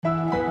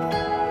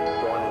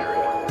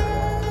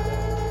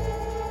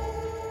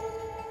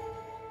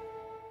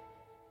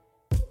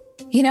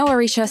You know,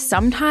 Arisha,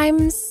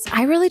 sometimes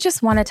I really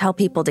just want to tell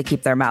people to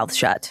keep their mouths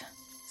shut.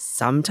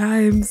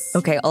 Sometimes?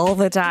 Okay, all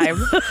the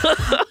time.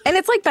 And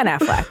it's like Ben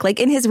Affleck. Like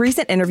in his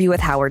recent interview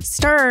with Howard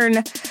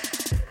Stern,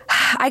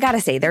 I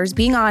gotta say, there's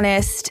being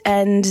honest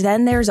and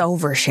then there's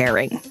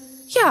oversharing.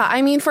 Yeah,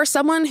 I mean, for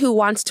someone who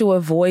wants to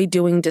avoid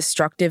doing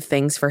destructive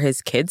things for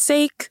his kids'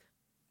 sake,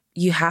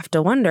 you have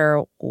to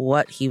wonder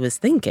what he was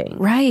thinking.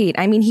 Right.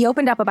 I mean, he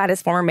opened up about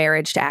his former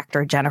marriage to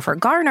actor Jennifer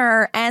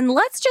Garner, and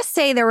let's just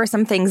say there were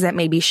some things that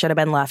maybe should have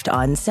been left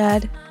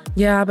unsaid.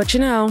 Yeah, but you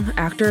know,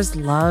 actors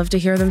love to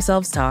hear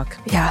themselves talk.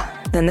 Yeah,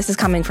 then this is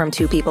coming from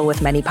two people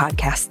with many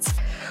podcasts.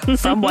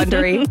 From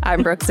Wondery,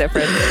 I'm Brooke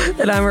Siffrin.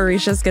 And I'm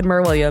Arisha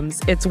Skidmore-Williams.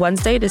 It's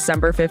Wednesday,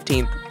 December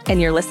 15th. And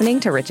you're listening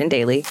to Rich and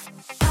Daily.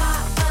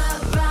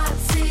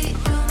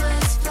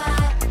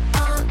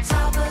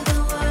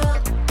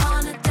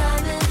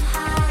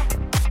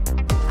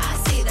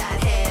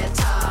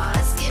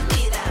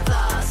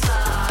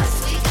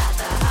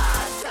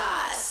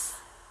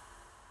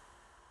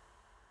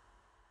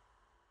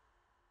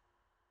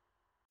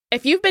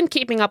 If you've been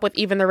keeping up with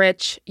Even the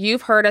Rich,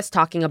 you've heard us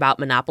talking about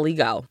Monopoly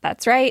Go.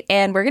 That's right,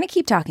 and we're going to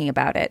keep talking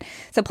about it.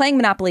 So playing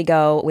Monopoly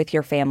Go with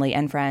your family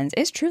and friends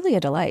is truly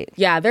a delight.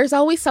 Yeah, there's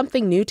always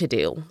something new to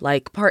do,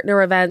 like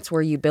partner events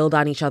where you build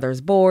on each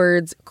other's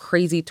boards,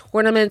 crazy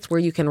tournaments where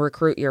you can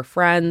recruit your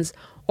friends,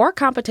 or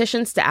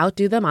competitions to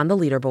outdo them on the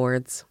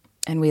leaderboards.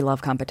 And we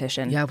love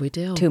competition. Yeah, we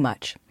do. Too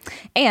much.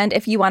 And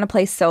if you want to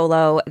play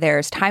solo,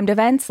 there's timed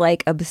events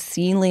like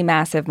obscenely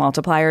massive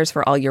multipliers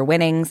for all your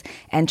winnings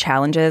and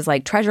challenges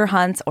like treasure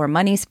hunts or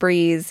money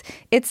sprees.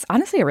 It's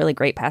honestly a really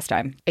great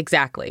pastime.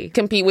 Exactly.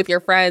 Compete with your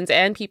friends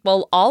and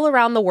people all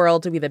around the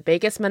world to be the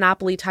biggest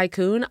Monopoly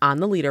tycoon on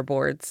the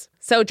leaderboards.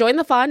 So join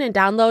the fun and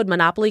download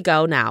Monopoly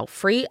Go now,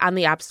 free on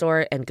the App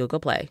Store and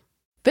Google Play.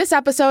 This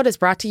episode is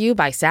brought to you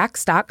by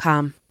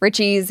Saks.com.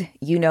 Richies,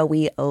 you know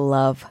we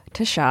love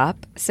to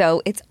shop,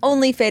 so it's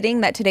only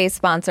fitting that today's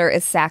sponsor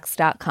is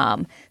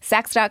Saks.com.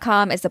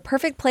 Saks.com is the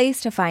perfect place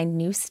to find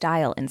new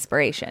style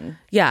inspiration.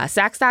 Yeah,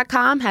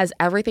 Saks.com has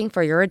everything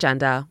for your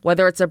agenda,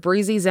 whether it's a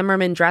breezy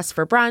Zimmermann dress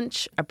for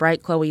brunch, a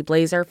bright Chloe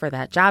blazer for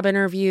that job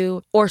interview,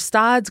 or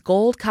Staud's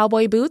gold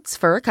cowboy boots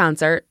for a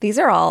concert. These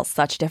are all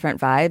such different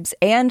vibes,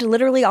 and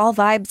literally all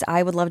vibes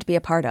I would love to be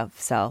a part of,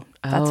 so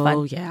that's fun.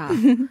 Oh,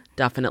 yeah,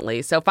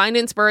 definitely. So find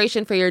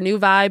inspiration for your new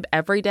vibe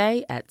every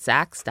day at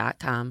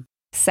Saks.com.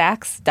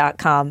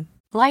 Saks.com.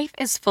 Life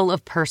is full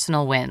of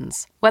personal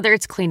wins. Whether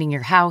it's cleaning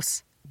your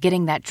house,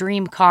 getting that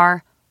dream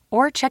car,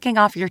 or checking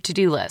off your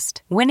to-do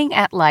list, winning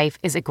at life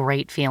is a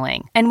great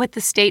feeling. And with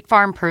the State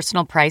Farm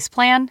Personal Price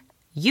Plan,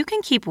 you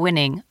can keep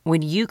winning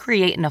when you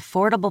create an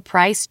affordable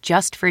price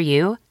just for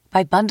you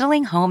by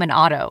bundling home and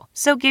auto.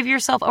 So give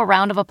yourself a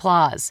round of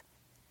applause.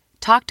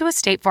 Talk to a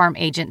State Farm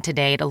agent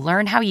today to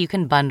learn how you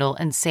can bundle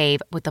and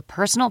save with the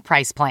Personal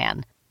Price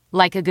Plan.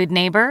 Like a good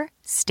neighbor,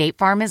 State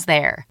Farm is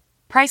there.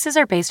 Prices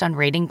are based on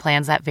rating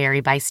plans that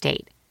vary by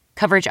state.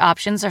 Coverage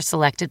options are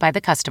selected by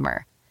the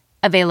customer.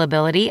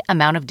 Availability,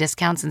 amount of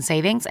discounts and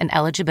savings, and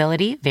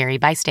eligibility vary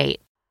by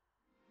state.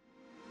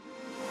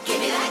 Give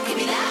me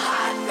that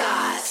hot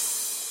goss.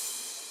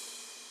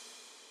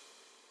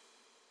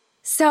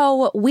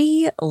 So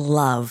we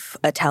love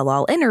a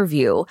tell-all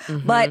interview,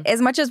 but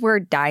as much as we're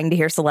dying to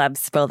hear celebs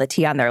spill the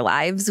tea on their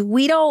lives,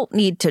 we don't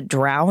need to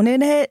drown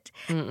in it.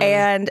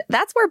 And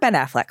that's where Ben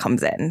Affleck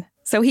comes in.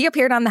 So he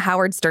appeared on the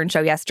Howard Stern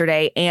show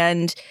yesterday,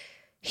 and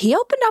he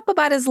opened up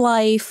about his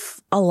life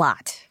a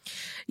lot.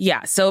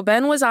 Yeah, so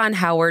Ben was on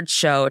Howard's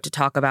show to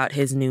talk about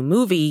his new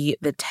movie,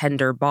 The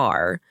Tender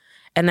Bar.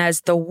 And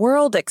as the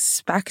world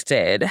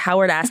expected,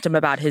 Howard asked him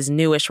about his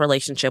newish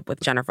relationship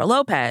with Jennifer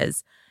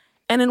Lopez.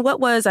 And in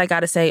what was, I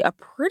gotta say, a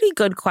pretty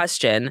good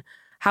question,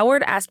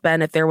 Howard asked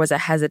Ben if there was a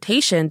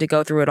hesitation to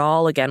go through it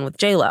all again with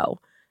J-Lo.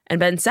 And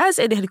Ben says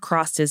it had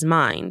crossed his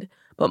mind,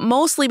 but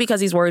mostly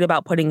because he's worried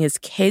about putting his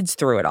kids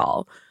through it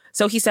all.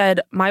 So he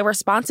said, "My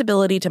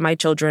responsibility to my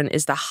children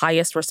is the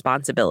highest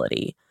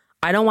responsibility.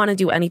 I don't want to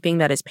do anything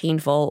that is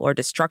painful or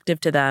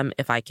destructive to them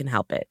if I can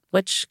help it."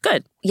 Which,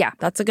 good. Yeah.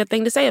 That's a good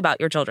thing to say about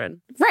your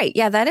children. Right.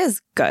 Yeah, that is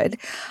good.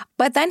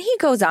 But then he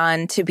goes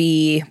on to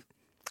be,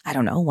 I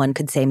don't know, one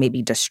could say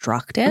maybe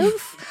destructive.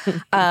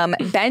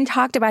 Ben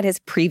talked about his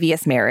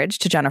previous marriage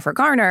to Jennifer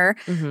Garner,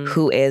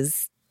 who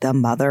is the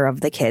mother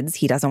of the kids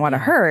he doesn't want to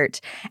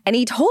hurt. And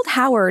he told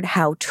Howard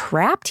how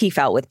trapped he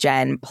felt with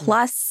Jen,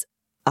 plus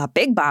a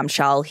big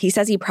bombshell. He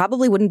says he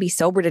probably wouldn't be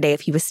sober today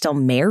if he was still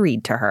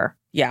married to her.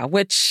 Yeah,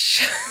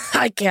 which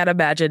I can't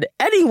imagine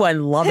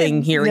anyone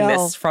loving hearing No.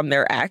 this from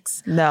their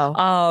ex. No.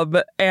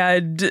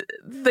 And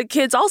the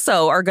kids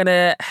also are going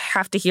to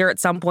have to hear at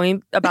some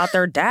point about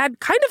their dad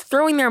kind of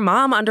throwing their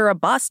mom under a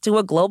bus to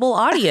a global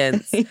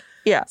audience.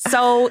 Yeah.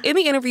 So in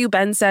the interview,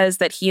 Ben says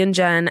that he and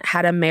Jen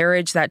had a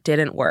marriage that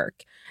didn't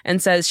work and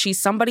says she's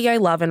somebody I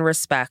love and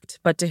respect,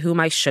 but to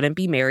whom I shouldn't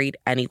be married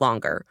any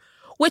longer.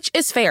 Which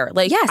is fair.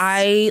 Like, Yes,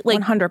 I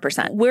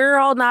 100%. We're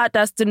all not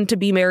destined to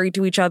be married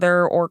to each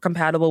other or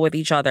compatible with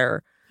each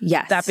other.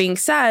 Yes. That being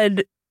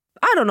said,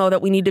 I don't know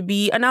that we need to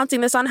be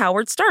announcing this on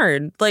Howard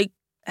Stern. Like,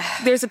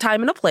 there's a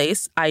time and a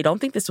place. I don't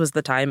think this was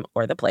the time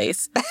or the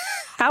place.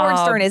 Howard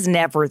Stern is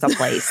never the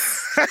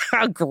place.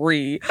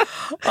 Agree.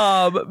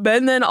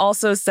 Ben then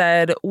also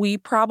said, we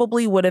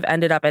probably would have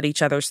ended up at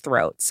each other's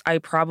throats. I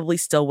probably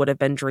still would have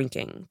been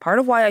drinking. Part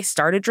of why I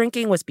started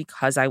drinking was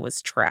because I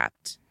was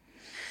trapped.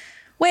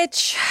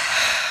 Which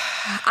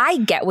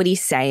I get what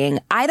he's saying.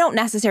 I don't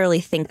necessarily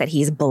think that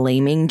he's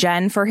blaming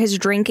Jen for his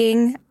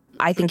drinking.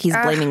 I think he's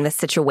blaming the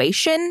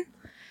situation.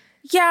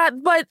 Yeah,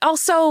 but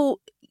also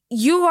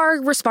you are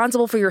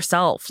responsible for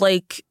yourself.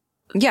 Like,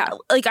 yeah,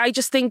 like I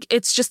just think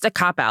it's just a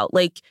cop-out.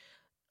 Like,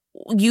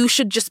 you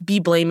should just be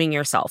blaming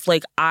yourself.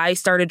 Like, I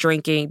started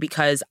drinking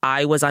because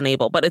I was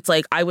unable. But it's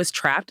like, I was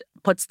trapped,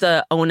 puts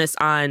the onus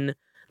on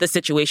the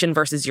situation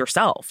versus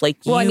yourself. Like,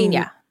 well,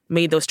 you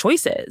made those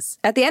choices.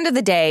 At the end of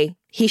the day,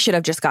 he should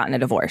have just gotten a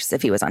divorce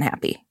if he was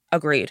unhappy.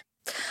 Agreed.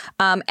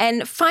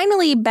 And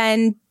finally,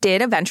 Ben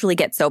did eventually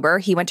get sober.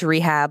 He went to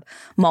rehab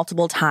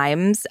multiple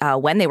times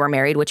when they were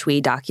married, which we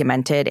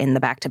documented in the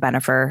Back to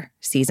Bennifer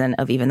season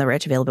of Even the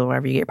Rich, available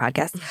wherever you get your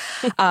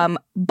podcasts.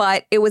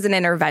 But it was an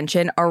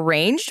intervention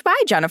arranged by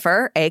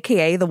Jennifer,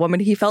 a.k.a. the woman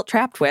he felt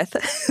trapped with,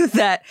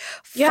 that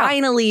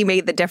finally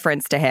made the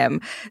difference to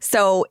him.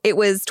 So it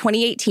was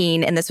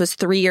 2018, and this was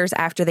 3 years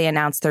after they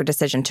announced their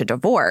decision to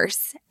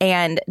divorce.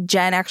 And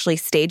Jen actually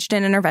staged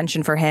an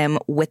intervention for him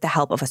with the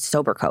help of a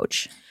sober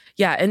coach.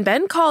 Yeah, and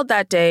Ben called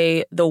that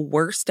day the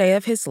worst day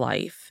of his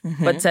life,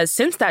 but says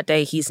since that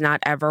day, he's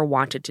not ever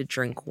wanted to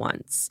drink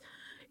once.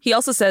 He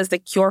also says the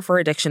cure for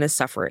addiction is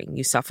suffering.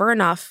 You suffer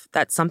enough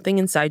that something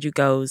inside you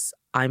goes,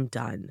 I'm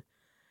done.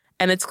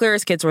 And it's clear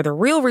his kids were the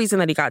real reason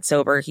that he got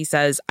sober. He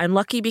says, I'm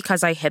lucky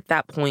because I hit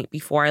that point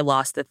before I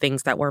lost the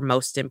things that were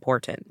most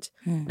important.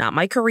 Not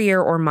my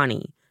career or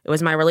money. It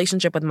was my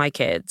relationship with my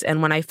kids.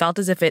 And when I felt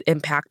as if it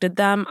impacted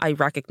them, I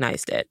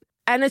recognized it.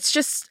 And it's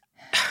just...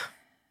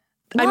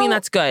 I mean,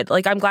 that's good.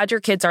 Like, I'm glad your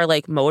kids are,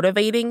 like,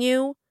 motivating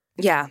you.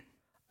 Yeah.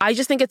 I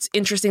just think it's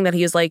interesting that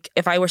he is like,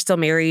 if I were still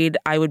married,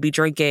 I would be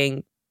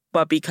drinking.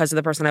 But because of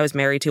the person I was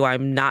married to,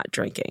 I'm not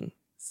drinking.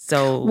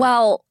 So.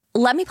 Well,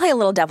 let me play a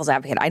little devil's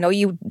advocate. I know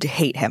you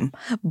hate him,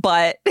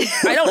 but.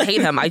 I don't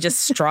hate him. I just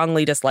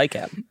strongly dislike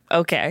him.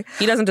 Okay.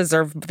 He doesn't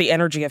deserve the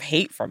energy of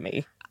hate from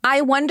me.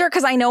 I wonder,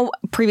 because I know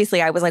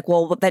previously I was like,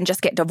 well, then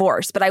just get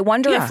divorced. But I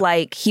wonder if,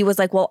 like, he was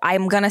like, well,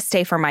 I'm going to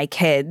stay for my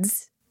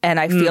kids. And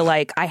I feel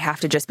like I have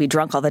to just be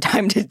drunk all the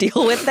time to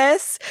deal with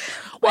this.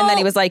 And then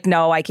he was like,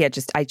 no, I can't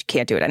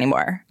do it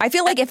anymore. I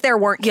feel like if there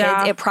weren't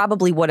kids, it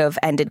probably would have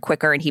ended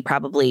quicker and he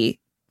probably,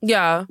 I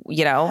don't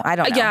know.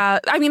 Yeah,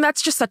 I mean,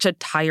 that's just such a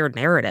tired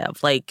narrative.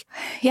 Like,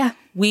 yeah,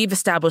 we've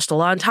established a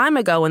long time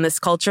ago in this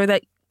culture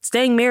that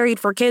staying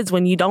married for kids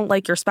when you don't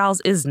like your spouse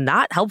is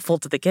not helpful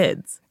to the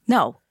kids.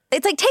 No.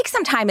 It's like, take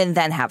some time and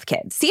then have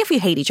kids. See if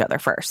you hate each other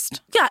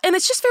first. Yeah, and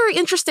it's just very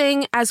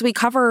interesting, as we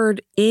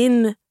covered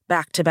in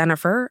Back to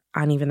Bennifer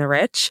on Even the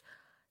Rich,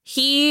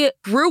 he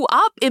grew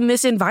up in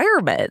this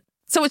environment.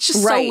 So it's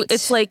just so,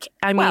 it's like,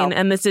 I mean,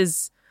 and this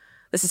is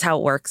how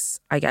it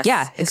works, I guess.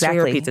 Yeah, History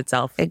repeats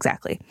itself.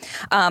 Exactly.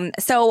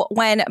 So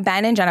when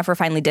Ben and Jennifer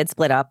finally did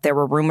split up, there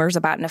were rumors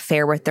about an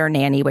affair with their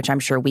nanny, which I'm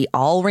sure we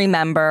all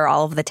remember,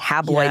 all of the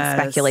tabloid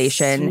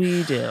speculation.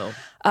 We do.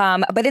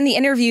 But in the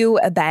interview,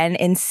 Ben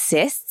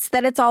insists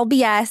that it's all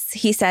BS.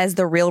 He says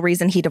the real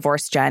reason he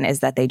divorced Jen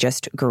is that they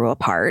just grew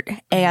apart.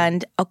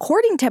 And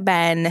according to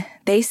Ben,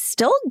 they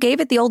still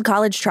gave it the old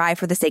college try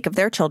for the sake of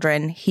their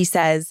children. He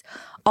says,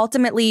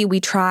 ultimately,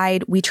 we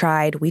tried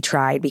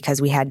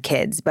because we had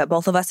kids. But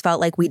both of us felt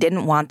like we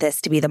didn't want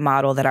this to be the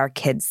model that our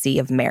kids see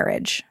of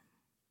marriage.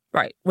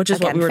 Right. Which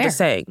is what we were just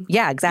saying.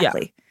 Yeah,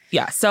 exactly.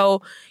 Yeah.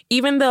 So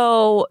even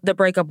though the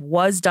breakup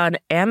was done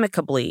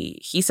amicably,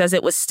 he says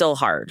it was still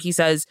hard. He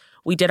says,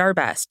 we did our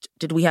best.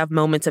 Did we have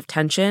moments of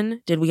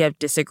tension? Did we have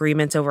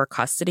disagreements over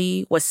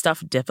custody? Was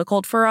stuff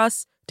difficult for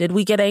us? Did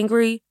we get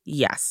angry?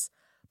 Yes.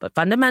 But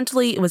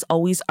fundamentally, it was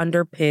always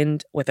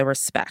underpinned with a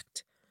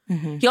respect.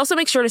 He also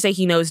makes sure to say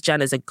he knows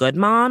Jen is a good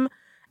mom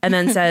and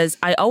then says,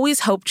 I always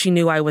hoped she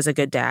knew I was a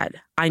good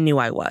dad. I knew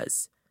I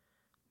was.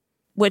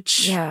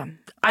 Which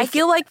I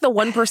feel like the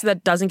one person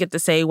that doesn't get to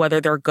say whether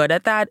they're good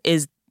at that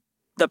is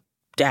the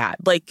dad.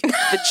 Like,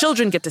 the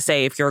children get to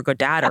say if you're a good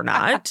dad or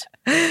not.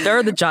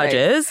 They're the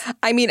judges. Right.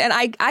 I mean, and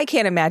I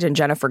can't imagine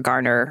Jennifer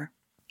Garner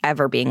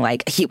ever being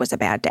like, he was a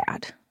bad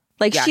dad.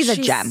 Like, she's a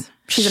gem.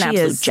 She's an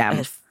absolute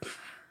gem.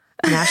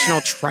 National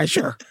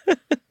treasure.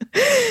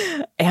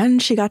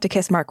 And she got to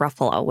kiss Mark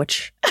Ruffalo,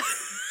 which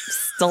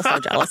still so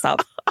jealous of.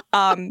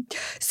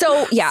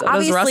 So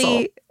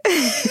obviously...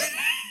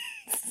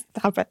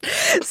 Stop it.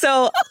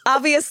 So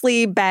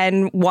obviously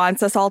Ben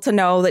wants us all to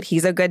know that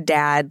he's a good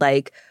dad.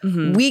 Like,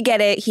 we get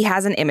it. He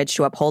has an image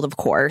to uphold, of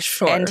course.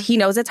 Sure. And he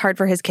knows it's hard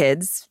for his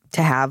kids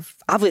to have,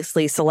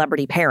 obviously,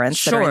 celebrity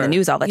parents that are in the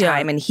news all the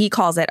time. And he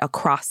calls it a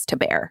cross to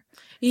bear.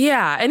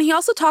 Yeah. And he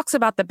also talks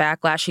about the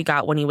backlash he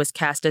got when he was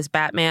cast as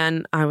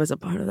Batman. I was a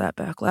part of that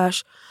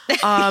backlash.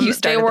 You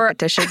started the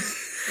petition.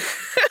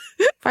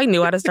 If I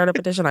knew how to start a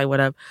petition, I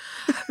would have.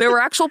 There were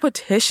actual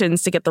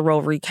petitions to get the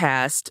role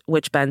recast,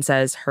 which Ben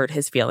says hurt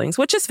his feelings,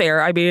 which is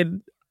fair. I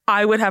mean,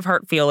 I would have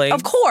hurt feelings.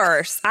 Of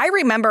course. I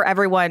remember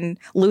everyone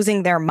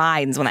losing their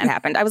minds when that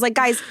happened. I was like,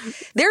 guys,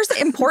 there's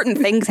important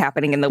things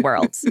happening in the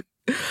world.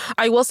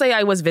 I will say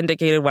I was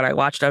vindicated when I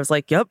watched. I was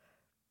like, yep,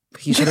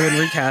 he should have been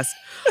recast.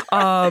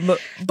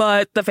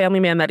 But the family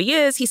man that he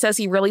is, he says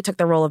he really took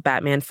the role of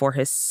Batman for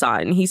his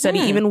son. He said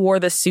he even wore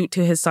the suit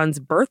to his son's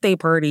birthday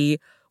party,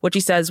 which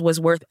he says was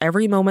worth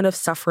every moment of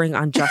suffering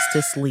on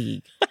Justice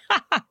League,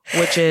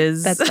 which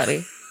is... That's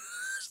funny.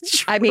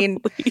 I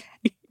mean,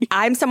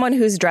 I'm someone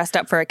who's dressed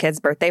up for a kid's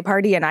birthday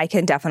party, and I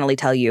can definitely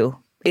tell you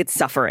it's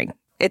suffering.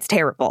 It's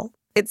terrible.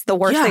 It's the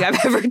worst thing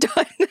I've ever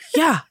done.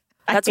 Yeah.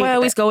 That's why I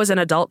always go as an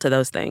adult to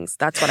those things.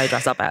 That's what I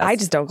dress up as. I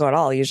just don't go at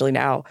all usually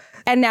now.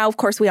 And now, of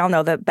course, we all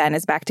know that Ben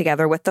is back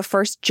together with the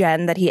first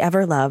Jen that he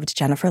ever loved,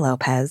 Jennifer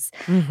Lopez,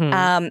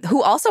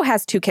 who also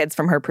has 2 kids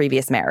from her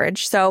previous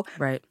marriage. So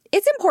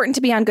it's important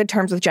to be on good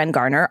terms with Jen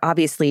Garner,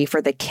 obviously,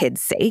 for the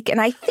kids' sake. And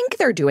I think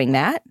they're doing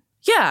that.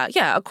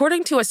 Yeah.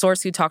 According to a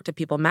source who talked to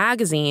People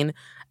magazine,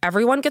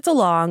 everyone gets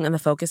along and the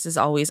focus is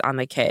always on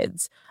the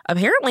kids.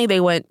 Apparently,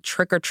 they went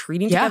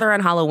trick-or-treating together on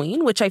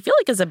Halloween, which I feel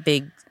like is a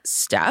big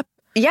step.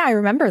 Yeah, I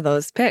remember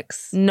those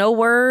pics. No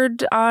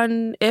word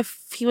on if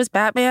he was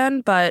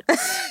Batman, but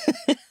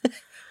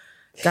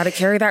got to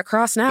carry that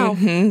cross now.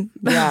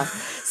 Yeah.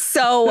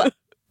 So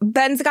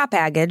Ben's got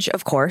baggage,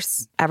 of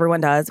course.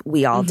 Everyone does.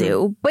 We all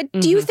do. But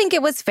do you think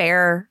it was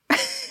fair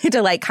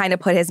to like kind of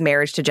put his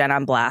marriage to Jen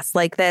on blast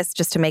like this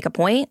just to make a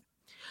point?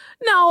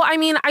 No, I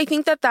mean, I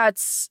think that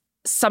that's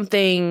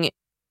something...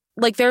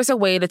 Like, there's a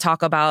way to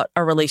talk about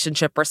a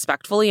relationship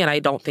respectfully, and I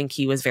don't think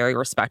he was very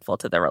respectful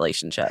to the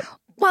relationship.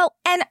 Well,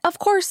 and of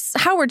course,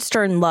 Howard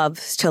Stern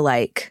loves to,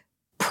 like,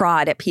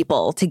 prod at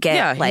people to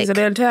get, he's an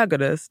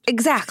antagonist.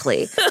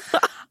 Exactly.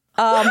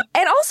 And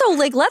also,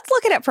 like, let's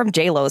look at it from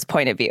J-Lo's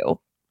point of view.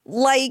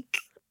 Like,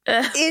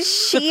 is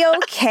she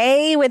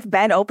okay with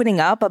Ben opening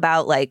up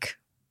about, like,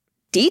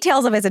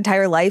 details of his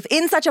entire life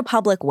in such a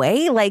public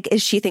way? Like,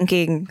 is she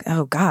thinking,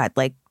 oh, God,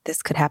 like,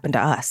 this could happen to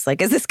us?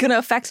 Like, is this going to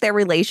affect their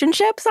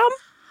relationship some?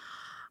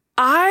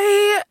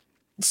 I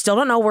still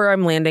don't know where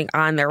I'm landing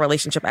on their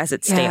relationship as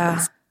it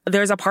stands.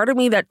 There's a part of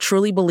me that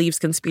truly believes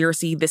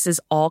conspiracy. This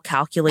is all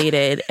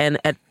calculated. And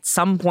at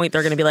some point,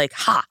 they're going to be like,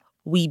 ha,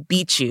 we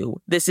beat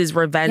you. This is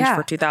revenge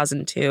for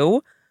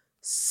 2002.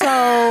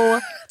 So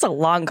it's a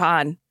long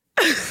con.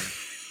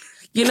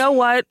 You know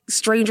what?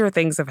 Stranger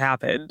things have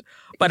happened.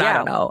 But I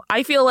don't know.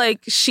 I feel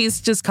like she's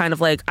just kind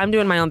of like, I'm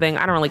doing my own thing.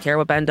 I don't really care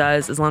what Ben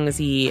does as long as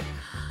he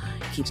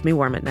keeps me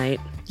warm at night.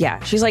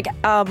 Yeah. She's like,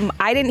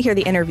 I didn't hear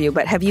the interview,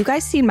 but have you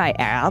guys seen my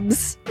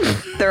abs?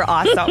 They're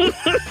awesome.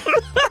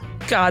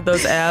 God,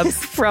 those abs.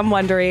 From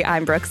Wondery,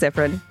 I'm Brooke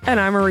Sifrin. And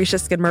I'm Marisha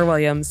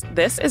Skidmore-Williams.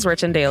 This is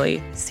Rich and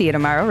Daily. See you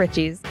tomorrow,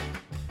 Richies.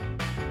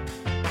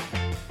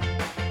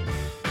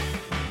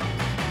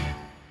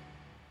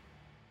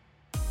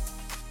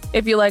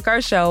 If you like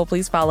our show,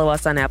 please follow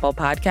us on Apple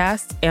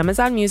Podcasts,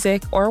 Amazon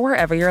Music, or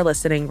wherever you're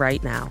listening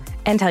right now.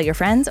 And tell your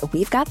friends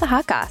we've got the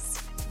hot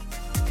goss.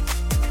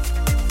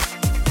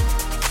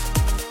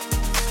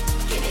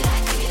 Give me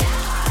that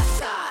hot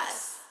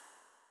sauce.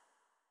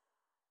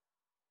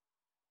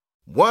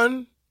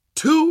 1,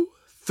 2,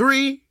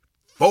 3,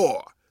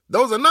 4.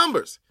 Those are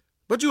numbers.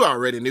 But you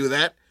already knew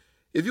that.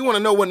 If you want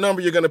to know what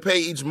number you're going to pay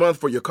each month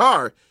for your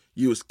car,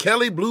 use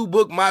Kelley Blue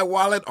Book My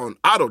Wallet on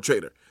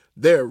AutoTrader.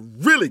 They're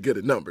really good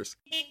at numbers.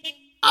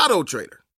 AutoTrader.